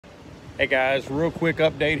Hey guys, real quick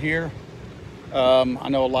update here. I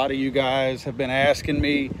know a lot of you guys have been asking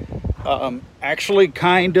me, actually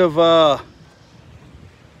kind of, I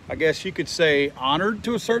guess you could say honored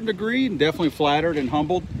to a certain degree, and definitely flattered and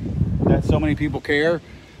humbled that so many people care.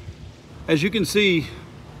 As you can see,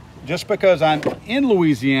 just because I'm in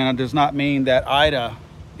Louisiana does not mean that Ida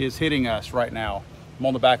is hitting us right now. I'm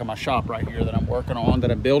on the back of my shop right here that I'm working on,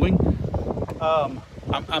 that I'm building.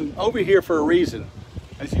 I'm over here for a reason.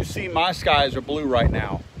 As you see, my skies are blue right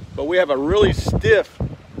now, but we have a really stiff,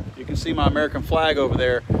 you can see my American flag over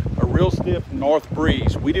there, a real stiff north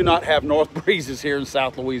breeze. We do not have north breezes here in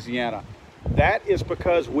South Louisiana. That is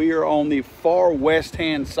because we are on the far west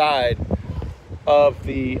hand side of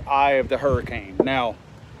the eye of the hurricane. Now,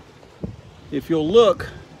 if you'll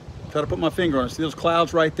look, try to put my finger on it, see those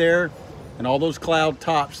clouds right there and all those cloud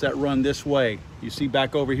tops that run this way. You see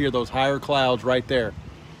back over here, those higher clouds right there.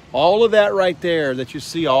 All of that right there that you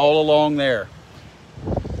see all along there,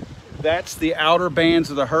 that's the outer bands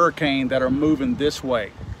of the hurricane that are moving this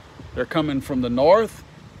way. They're coming from the north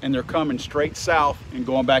and they're coming straight south and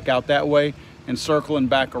going back out that way and circling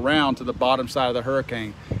back around to the bottom side of the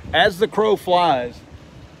hurricane. As the crow flies,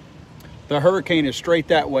 the hurricane is straight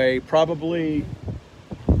that way, probably,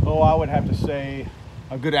 I would have to say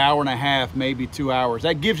a good hour and a half, maybe 2 hours.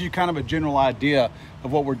 That gives you kind of a general idea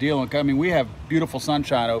of what we're dealing with. I mean, we have beautiful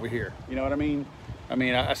sunshine over here. You know what I mean?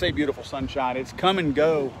 I say beautiful sunshine. It's come and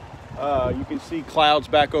go. You can see clouds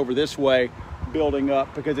back over this way building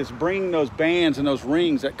up because it's bringing those bands and those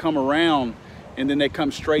rings that come around and then they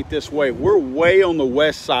come straight this way. We're way on the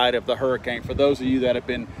west side of the hurricane. For those of you that have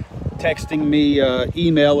been texting me,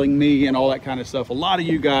 emailing me and all that kind of stuff, a lot of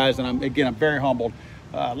you guys, and I'm very humbled.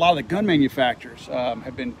 A lot of the gun manufacturers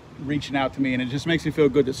have been reaching out to me, and it just makes me feel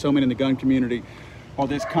good that so many in the gun community are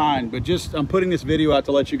this kind. But I'm putting this video out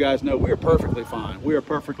to let you guys know we are perfectly fine. We are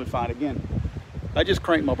perfectly fine. Again, I just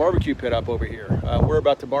cranked my barbecue pit up over here. We're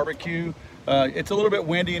about to barbecue. It's a little bit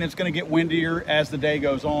windy, and it's going to get windier as the day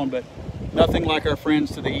goes on, but nothing like our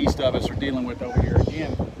friends to the east of us are dealing with over here.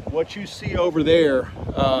 Again, what you see over there,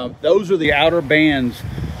 those are the outer bands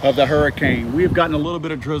of the hurricane. We have gotten a little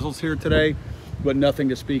bit of drizzles here today, but nothing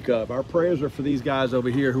to speak of. Our prayers are for these guys over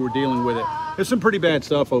here who are dealing with it. There's some pretty bad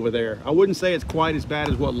stuff over there. I wouldn't say it's quite as bad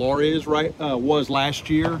as what Laura was last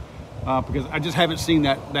year, because I just haven't seen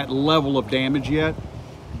that level of damage yet.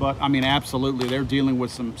 But I mean, absolutely, they're dealing with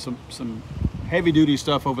some heavy duty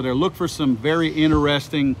stuff over there. Look for some very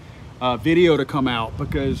interesting video to come out,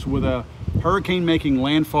 because with a hurricane making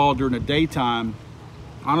landfall during the daytime,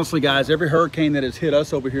 honestly guys, every hurricane that has hit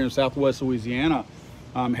us over here in Southwest Louisiana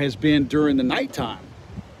has been during the nighttime,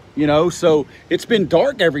 you know, so it's been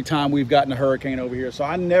dark every time we've gotten a hurricane over here. So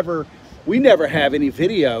we never have any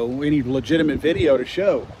video, any legitimate video to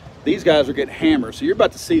show. These guys are getting hammered. So you're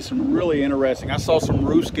about to see some really interesting. I saw some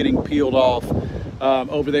roofs getting peeled off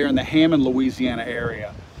over there in the Hammond, Louisiana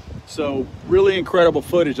area. So really incredible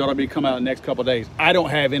footage that'll be coming out in the next couple of days. I don't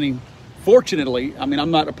have any, fortunately. I mean,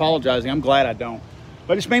 I'm not apologizing. I'm glad I don't.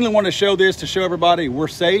 But I just mainly wanted to show this to show everybody we're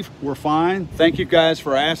safe, we're fine. Thank you guys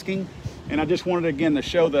for asking. And I just wanted, again, to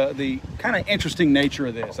show the kind of interesting nature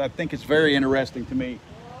of this. I think it's very interesting to me.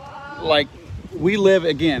 Like, we live,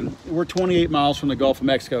 again, we're 28 miles from the Gulf of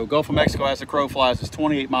Mexico. Gulf of Mexico, as the crow flies, is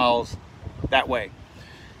 28 miles that way.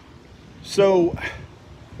 So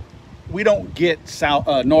we don't get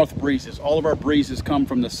north breezes. All of our breezes come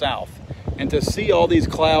from the south. And to see all these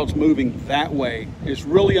clouds moving that way is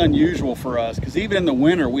really unusual for us, because even in the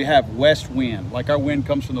winter we have west wind. Like, our wind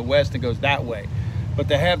comes from the west and goes that way. But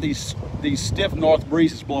to have these stiff north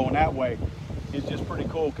breezes blowing that way is just pretty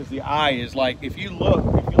cool, because the eye is like, if you look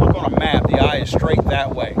on a map, the eye is straight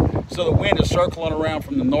that way. So the wind is circling around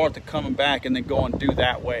from the north and coming back and then going due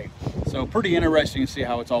that way. So pretty interesting to see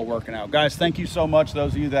how it's all working out. Guys, thank you so much.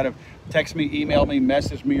 Those of you that have texted me, emailed me,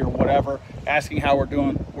 messaged me, or whatever, asking how we're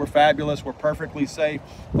doing. We're fabulous. We're perfectly safe.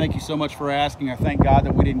 Thank you so much for asking. I thank God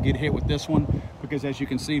that we didn't get hit with this one, because as you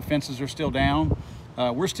can see, fences are still down.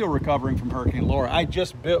 We're still recovering from Hurricane Laura. I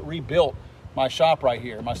just rebuilt my shop right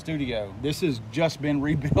here, my studio. This has just been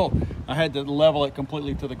rebuilt. I had to level it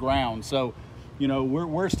completely to the ground. So, you know,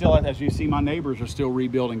 we're still, as you see, my neighbors are still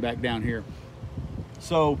rebuilding back down here.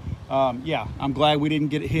 So yeah, I'm glad we didn't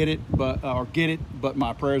get it, but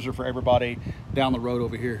my prayers are for everybody down the road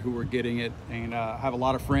over here who are getting it. And I have a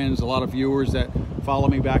lot of friends, a lot of viewers that follow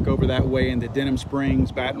me back over that way in the Denham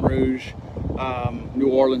Springs, Baton Rouge, New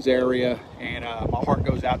Orleans area, and my heart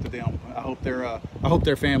goes out to them. I hope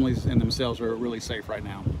their families and themselves are really safe right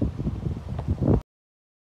now.